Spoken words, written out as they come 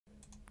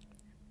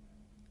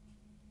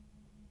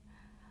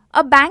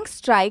A bank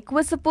strike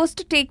was supposed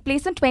to take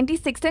place on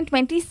 26th and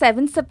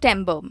 27th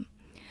September.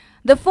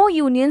 The four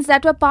unions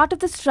that were part of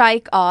the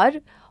strike are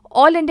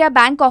All India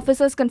Bank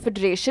Officers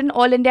Confederation,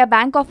 All India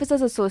Bank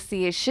Officers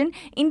Association,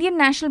 Indian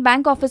National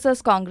Bank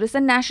Officers Congress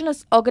and National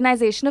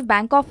Organization of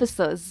Bank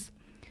Officers.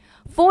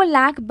 4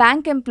 lakh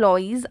bank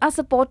employees are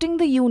supporting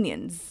the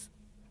unions.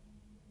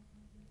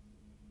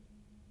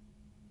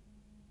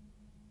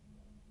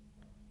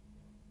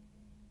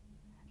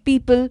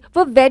 People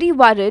were very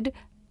worried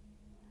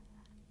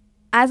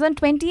as on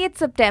 28th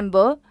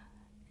September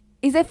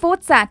is a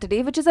 4th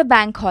Saturday, which is a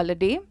bank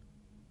holiday.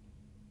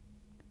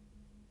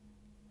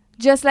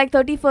 Just like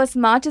 31st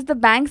March is the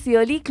bank's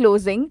yearly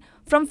closing,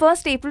 from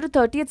 1st April to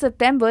 30th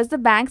September is the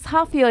bank's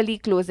half-yearly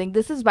closing.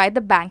 This is why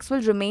the banks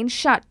will remain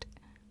shut.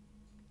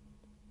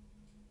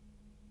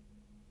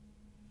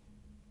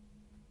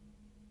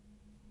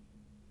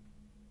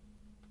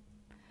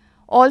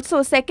 Also,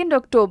 2nd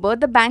October,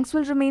 the banks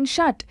will remain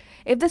shut.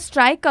 If the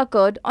strike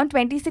occurred on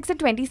 26th and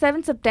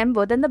 27th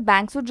September, then the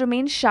banks would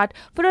remain shut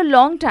for a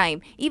long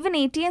time. Even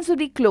ATMs would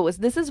be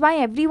closed. This is why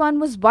everyone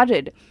was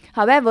worried.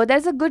 However,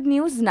 there's a good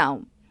news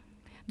now.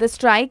 The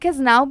strike has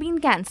now been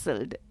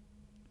cancelled.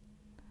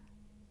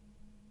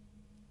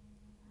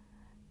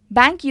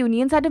 Bank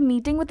unions had a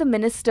meeting with a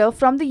minister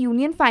from the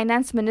Union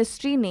Finance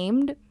Ministry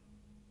named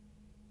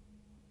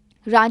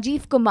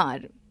Rajiv Kumar.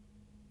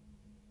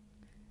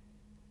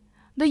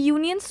 The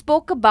union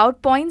spoke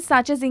about points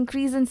such as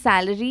increase in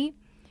salary,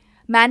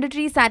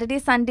 mandatory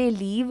Saturday-Sunday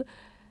leave,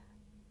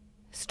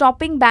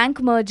 stopping bank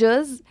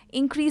mergers,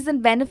 increase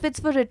in benefits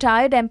for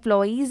retired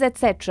employees,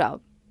 etc.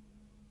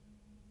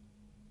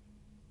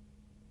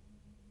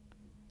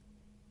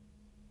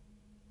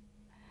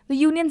 The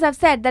unions have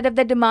said that if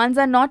their demands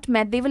are not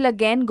met, they will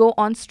again go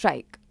on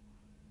strike.